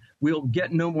Armageddon. We'll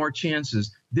get no more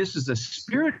chances. This is a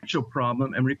spiritual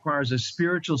problem and requires a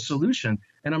spiritual solution.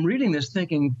 And I'm reading this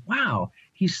thinking, wow,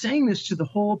 he's saying this to the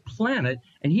whole planet,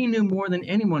 and he knew more than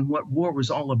anyone what war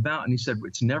was all about. And he said,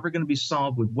 it's never going to be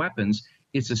solved with weapons.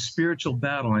 It's a spiritual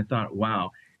battle. And I thought,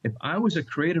 wow, if I was a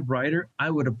creative writer, I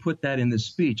would have put that in the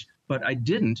speech, but I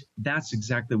didn't. That's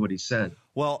exactly what he said.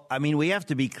 Well, I mean, we have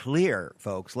to be clear,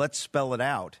 folks. Let's spell it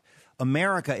out.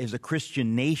 America is a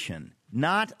Christian nation,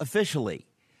 not officially,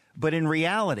 but in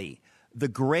reality, the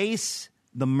grace,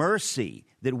 the mercy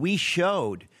that we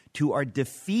showed to our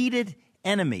defeated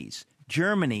enemies,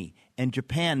 Germany and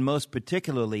Japan most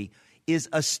particularly, is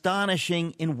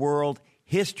astonishing in world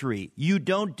history. You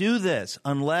don't do this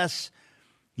unless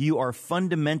you are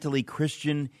fundamentally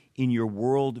Christian in your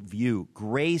worldview.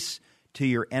 Grace to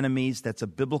your enemies, that's a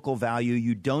biblical value.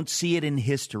 You don't see it in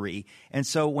history. And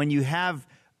so when you have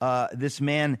this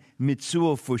man,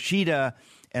 Mitsuo Fuchida,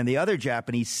 and the other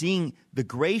Japanese seeing the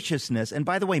graciousness, and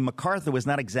by the way, MacArthur was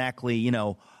not exactly,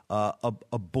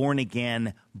 a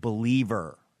born-again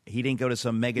believer. He didn't go to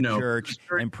some mega church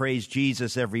and praise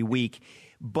Jesus every week.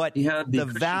 But the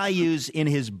values in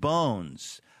his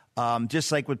bones,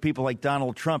 just like with people like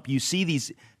Donald Trump, you see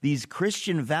these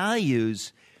Christian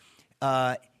values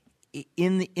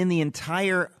in the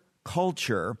entire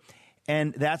culture.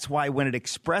 And that's why when it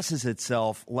expresses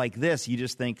itself like this, you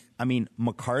just think, I mean,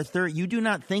 MacArthur, you do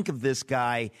not think of this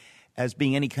guy as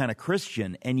being any kind of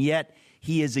Christian. And yet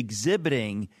he is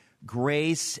exhibiting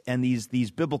grace and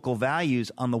these biblical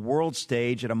values on the world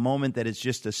stage at a moment that is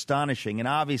just astonishing. And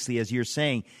obviously, as you're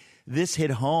saying, this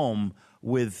hit home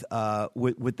with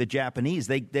the Japanese.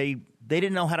 They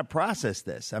didn't know how to process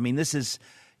this. I mean, this is,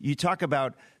 you talk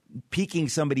about piquing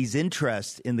somebody's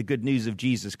interest in the good news of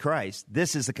Jesus Christ.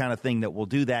 This is the kind of thing that will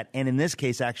do that, and in this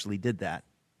case actually did that.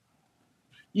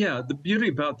 Yeah, the beauty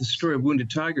about the story of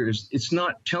Wounded Tiger is it's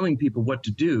not telling people what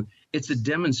to do. It's a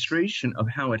demonstration of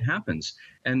how it happens.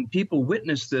 And people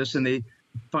witness this and they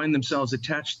find themselves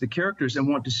attached to the characters and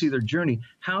want to see their journey.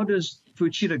 How does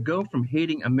Fuchida go from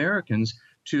hating Americans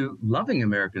to loving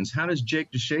Americans? How does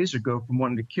Jake DeShazer go from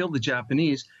wanting to kill the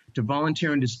Japanese to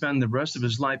volunteering to spend the rest of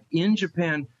his life in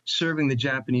Japan serving the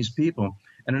Japanese people?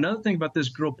 And another thing about this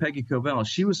girl, Peggy Covell,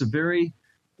 she was a very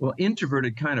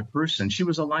introverted kind of person. She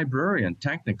was a librarian,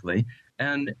 technically.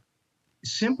 And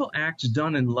simple acts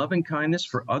done in loving kindness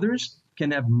for others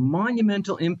can have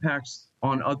monumental impacts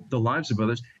on the lives of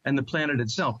others and the planet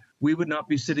itself. We would not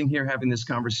be sitting here having this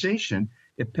conversation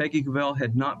if Peggy Gravelle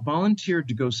had not volunteered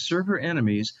to go serve her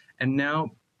enemies, and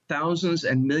now thousands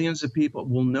and millions of people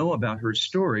will know about her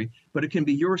story, but it can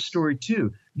be your story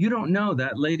too. You don't know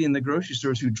that lady in the grocery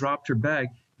stores who dropped her bag.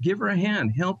 Give her a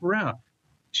hand, help her out.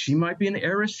 She might be an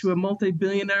heiress to a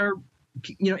multi-billionaire,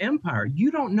 empire.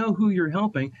 You don't know who you're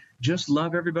helping. Just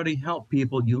love everybody, help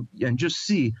people, and just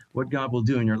see what God will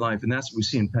do in your life. And that's what we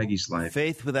see in Peggy's life.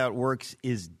 Faith without works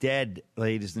is dead,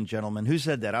 ladies and gentlemen. Who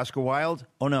said that? Oscar Wilde?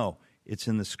 Oh, no. It's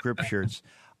in the scriptures.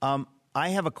 I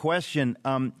have a question.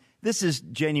 This is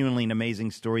genuinely an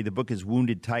amazing story. The book is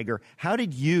Wounded Tiger. How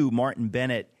did you, Martin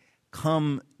Bennett,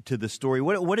 come to the story?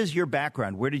 What is your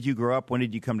background? Where did you grow up? When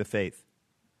did you come to faith?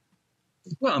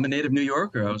 Well, I'm a native New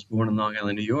Yorker. I was born in Long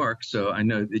Island, New York, so I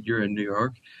know that you're in New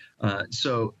York.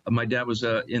 So my dad was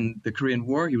in the Korean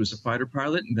War. He was a fighter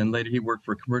pilot, and then later he worked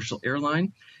for a commercial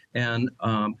airline. And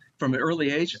from an early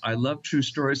age, I loved true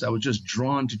stories. I was just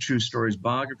drawn to true stories,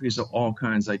 biographies of all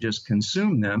kinds. I just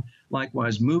consumed them.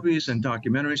 Likewise, movies and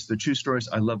documentaries, the true stories,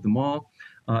 I loved them all.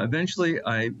 Eventually,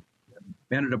 I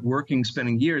ended up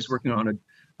spending years working on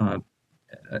a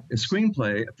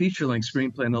screenplay, a feature-length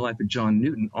screenplay in the life of John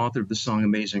Newton, author of the song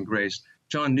Amazing Grace.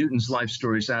 John Newton's life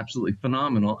story is absolutely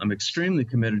phenomenal. I'm extremely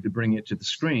committed to bringing it to the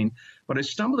screen. But I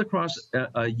stumbled across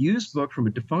a used book from a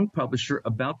defunct publisher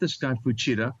about this guy,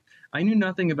 Fuchida. I knew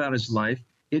nothing about his life.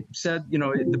 It said,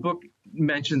 the book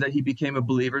mentioned that he became a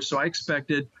believer. So I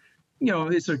expected,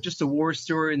 it's just a war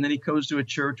story, and then he goes to a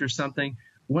church or something.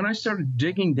 When I started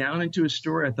digging down into his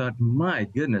story, I thought, my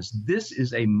goodness, this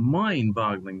is a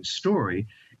mind-boggling story.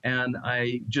 And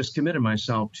I just committed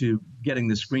myself to getting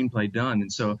the screenplay done. And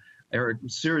so, Eric,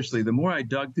 seriously, the more I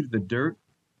dug through the dirt,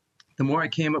 the more I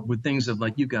came up with things of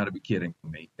like, you got to be kidding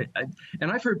me.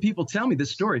 And I've heard people tell me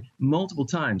this story multiple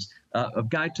times. A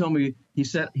guy told me, he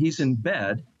said he's in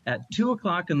bed at 2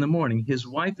 o'clock in the morning. His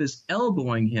wife is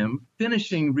elbowing him,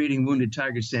 finishing reading Wounded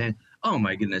Tiger, saying, oh,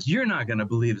 my goodness, you're not going to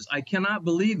believe this. I cannot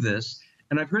believe this.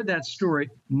 And I've heard that story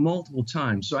multiple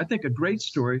times. So I think a great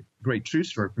story, great true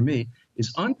story for me,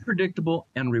 is unpredictable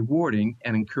and rewarding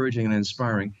and encouraging and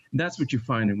inspiring. And that's what you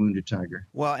find in Wounded Tiger.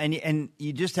 Well, and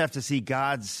you just have to see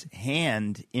God's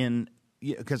hand in,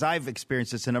 because I've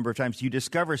experienced this a number of times. You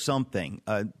discover something.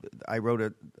 I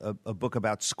wrote a book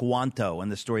about Squanto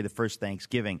and the story of the first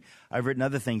Thanksgiving. I've written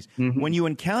other things. Mm-hmm. When you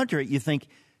encounter it, you think,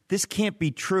 this can't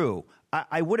be true.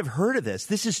 I would have heard of this.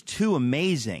 This is too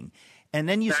amazing. And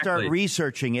then you start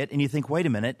researching it, and you think, wait a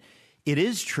minute, it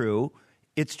is true.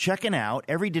 It's checking out.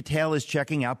 Every detail is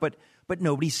checking out, but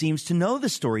nobody seems to know the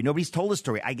story. Nobody's told the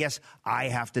story. I guess I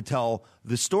have to tell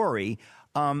the story.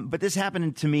 But this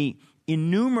happened to me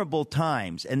innumerable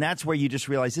times, and that's where you just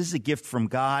realize this is a gift from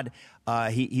God.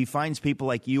 He finds people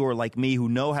like you or like me who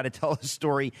know how to tell a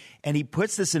story, and he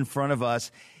puts this in front of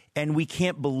us, and we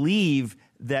can't believe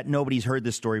that nobody's heard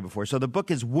this story before. So the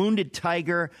book is Wounded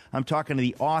Tiger. I'm talking to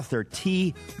the author,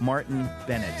 T. Martin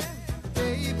Bennett.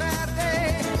 Day by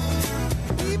day,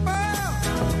 people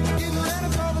getting ready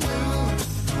for the move.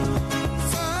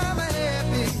 Some are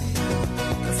happy,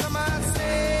 some are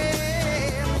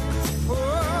sad.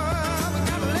 Oh, we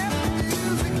gotta let the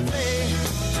music play.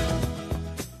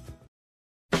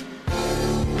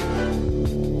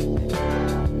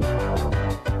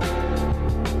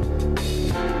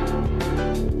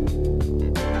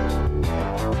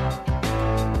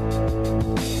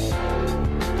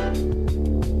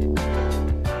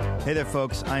 Hey there,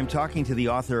 folks. I'm talking to the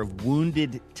author of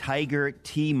Wounded Tiger,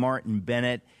 T. Martin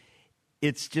Bennett.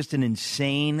 It's just an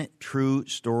insane true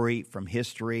story from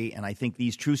history, and I think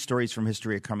these true stories from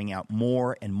history are coming out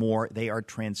more and more. They are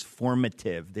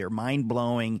transformative. They're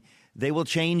mind-blowing. They will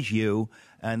change you,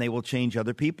 and they will change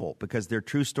other people because they're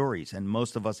true stories, and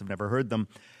most of us have never heard them.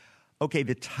 Okay,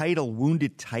 the title,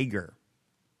 Wounded Tiger.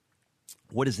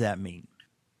 What does that mean?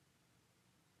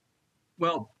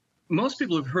 Well, most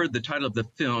people have heard the title of the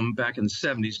film back in the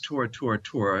 70s, Tora, Tora,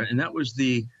 Tora, and that was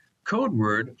the code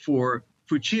word for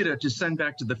Fuchida to send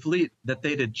back to the fleet that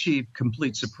they'd achieved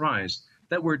complete surprise.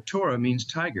 That word Tora means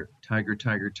tiger, tiger,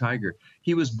 tiger, tiger.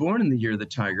 He was born in the year of the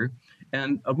tiger,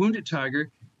 and a wounded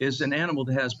tiger is an animal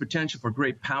that has potential for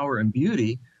great power and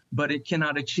beauty, but it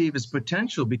cannot achieve its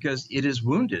potential because it is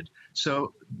wounded.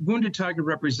 So Wounded Tiger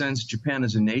represents Japan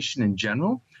as a nation in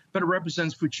general, but it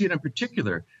represents Fuchida in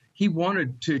particular. He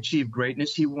wanted to achieve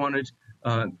greatness. He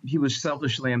was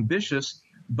selfishly ambitious,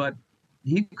 but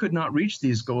he could not reach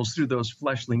these goals through those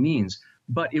fleshly means.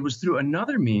 But it was through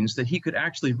another means that he could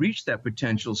actually reach that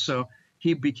potential. So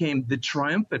he became the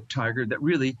triumphant tiger that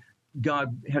really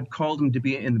God had called him to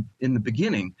be in the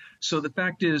beginning. So the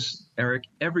fact is, Eric,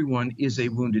 everyone is a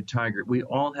wounded tiger. We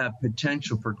all have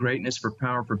potential for greatness, for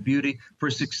power, for beauty, for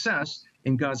success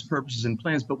in God's purposes and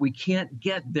plans, but we can't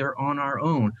get there on our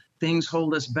own. Things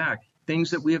hold us back, things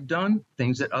that we have done,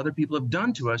 things that other people have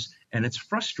done to us, and it's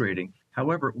frustrating.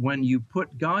 However, when you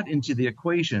put God into the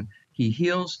equation, he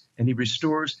heals and he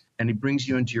restores and he brings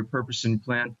you into your purpose and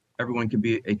plan. Everyone can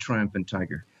be a triumphant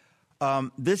tiger.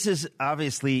 This is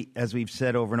obviously, as we've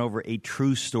said over and over, a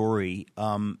true story.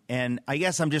 And I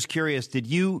guess I'm just curious, did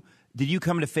you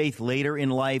come to faith later in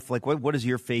life? Like, what is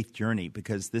your faith journey?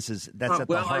 Because that's at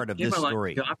the heart of this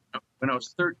story. When I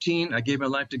was 13, I gave my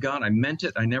life to God. I meant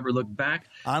it. I never looked back.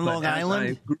 On Long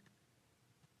Island?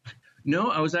 No,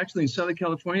 I was actually in Southern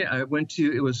California. I went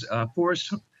to, it was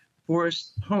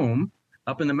Forest Home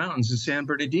up in the mountains in San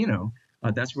Bernardino.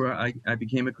 That's where I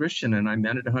became a Christian, and I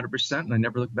meant it 100%, and I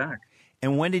never looked back.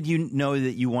 And when did you know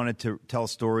that you wanted to tell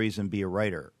stories and be a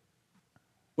writer?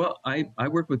 Well, I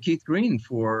worked with Keith Green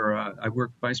I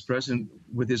worked vice president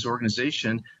with his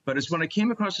organization, but it's when I came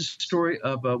across the story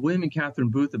of William and Catherine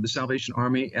Booth of the Salvation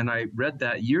Army, and I read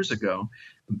that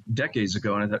decades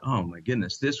ago, and I thought, oh my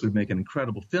goodness, this would make an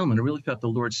incredible film. And I really felt the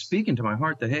Lord speaking to my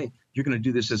heart that, hey, you're going to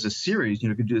do this as a series,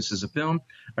 you could do this as a film.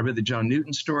 I read the John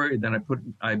Newton story, then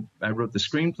I wrote the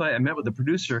screenplay. I met with the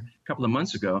producer a couple of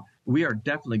months ago. We are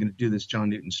definitely going to do this John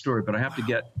Newton story, but I have to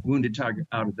get Wounded Tiger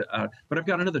out. But I've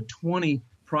got another 20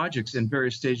 projects in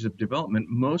various stages of development.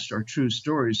 Most are true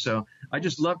stories. So I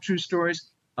just love true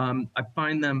stories. I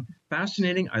find them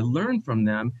fascinating. I learn from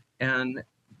them, and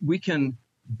we can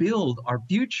build our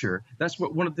future. That's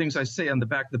what one of the things I say on the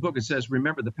back of the book. It says,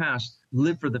 remember the past,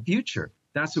 live for the future.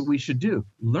 That's what we should do.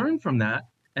 Learn from that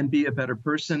and be a better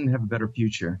person and have a better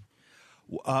future.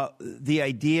 The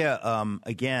idea,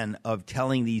 again, of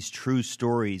telling these true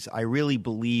stories, I really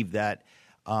believe that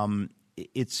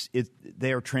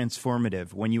they are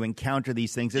transformative. When you encounter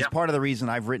these things, it's part of the reason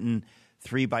I've written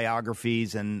 3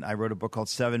 biographies, and I wrote a book called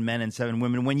 7 Men and 7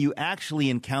 Women. When you actually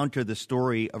encounter the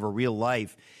story of a real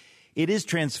life, it is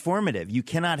transformative. You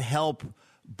cannot help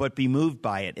but be moved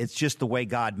by it. It's just the way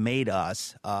God made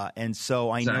us. And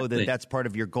so I know that that's part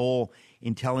of your goal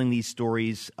in telling these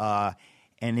stories and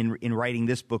in writing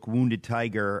this book, Wounded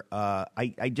Tiger.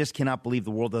 I just cannot believe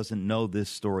the world doesn't know this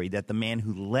story, that the man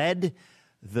who led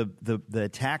the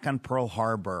attack on Pearl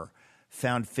Harbor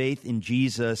found faith in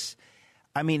Jesus.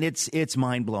 I mean, it's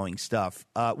mind-blowing stuff.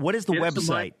 What is the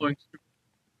website?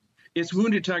 It's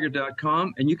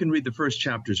woundedtiger.com, and you can read the first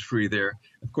chapters free there.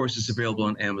 Of course, it's available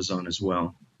on Amazon as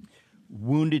well.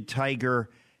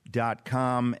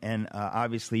 Woundedtiger.com, and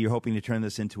obviously you're hoping to turn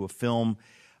this into a film.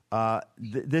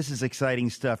 This is exciting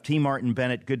stuff. T. Martin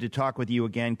Bennett, good to talk with you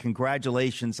again.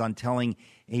 Congratulations on telling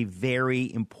a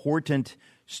very important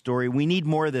story. We need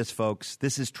more of this, folks.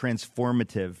 This is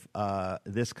transformative.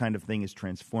 This kind of thing is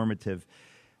transformative.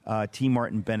 T.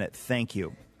 Martin Bennett, thank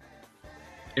you.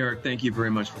 Eric, thank you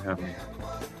very much for having me.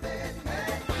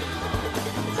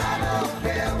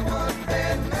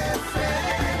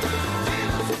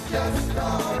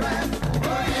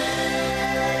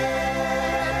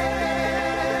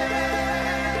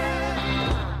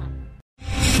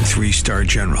 Three-star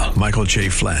General Michael J.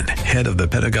 Flynn, head of the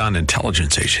Pentagon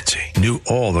Intelligence Agency, knew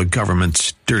all the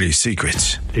government's dirty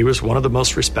secrets. He was one of the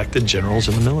most respected generals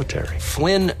in the military.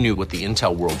 Flynn knew what the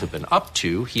intel world had been up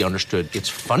to. He understood its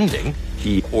funding.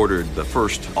 He ordered the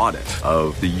first audit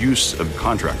of the use of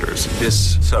contractors.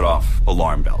 This set off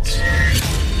alarm bells.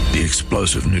 The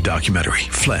explosive new documentary,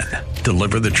 Flynn,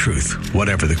 Deliver the Truth,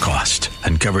 Whatever the Cost,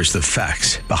 uncovers the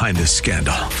facts behind this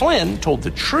scandal. Flynn told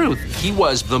the truth. He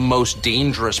was the most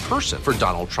dangerous person for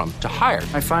Donald Trump to hire.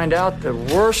 I find out the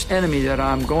worst enemy that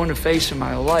I'm going to face in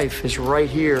my life is right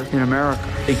here in America.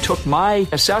 They took my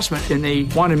assessment and they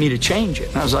wanted me to change it.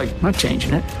 And I was like, I'm not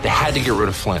changing it. They had to get rid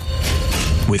of Flynn.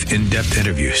 With in-depth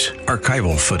interviews,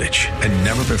 archival footage, and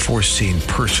never-before-seen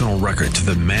personal records of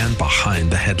the man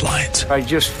behind the headlines. I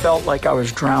just felt like I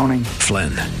was drowning.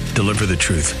 Flynn, Deliver the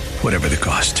Truth, Whatever the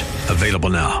Cost. Available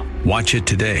now. Watch it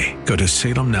today. Go to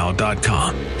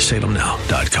salemnow.com.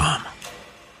 salemnow.com.